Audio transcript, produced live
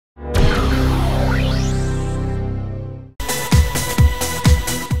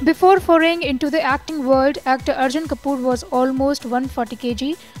Before foraying into the acting world, actor Arjun Kapoor was almost 140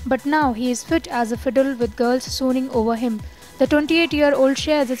 kg, but now he is fit as a fiddle with girls swooning over him. The 28-year-old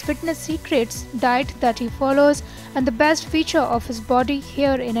shares his fitness secrets, diet that he follows, and the best feature of his body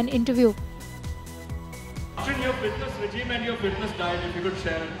here in an interview. After your fitness regime and your fitness diet, if you could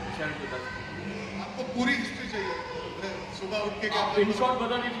share it with us. आपको पूरी history चाहिए सुबह उठ के क्या In short,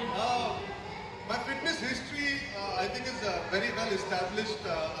 बता दीजिए. My fitness history, I think, is very well established.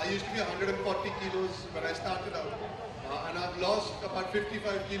 I used to be 140 kilos when I started out, and I've lost about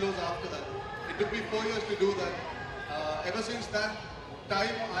 55 kilos after that. It took me 4 years to do that. Ever since that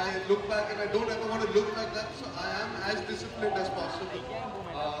time, I look back and I don't ever want to look like that, so I am as disciplined as possible.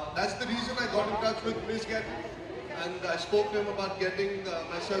 That's the reason I got in touch with Ms. Get, and I spoke to him about getting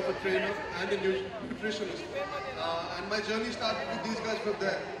myself a trainer and a nutritionist. And my journey started with these guys from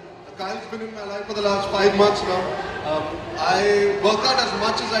there. Kyle's been in my life for the last 5 months now. I work out as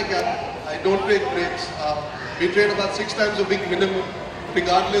much as I can. I don't take breaks. We train about 6 times a week minimum,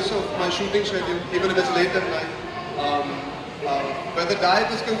 regardless of my shooting schedule, even if it's late at night. Where the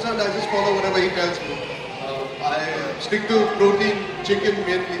diet is concerned, I just follow whatever he tells me. I stick to protein, chicken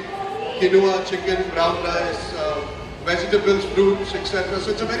mainly, quinoa, chicken, brown rice, vegetables, fruits, etc.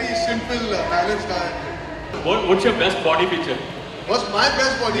 So it's a very simple, balanced diet. What's your best body feature? What's my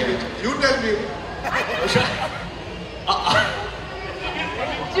best body feature? You tell me.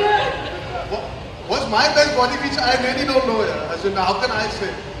 What's my best body feature? I really don't know. As in, how can I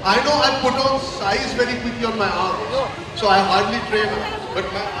say? I know I put on size very quickly on my arms, so I hardly train.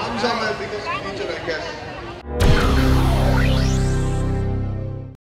 But my arms are my biggest.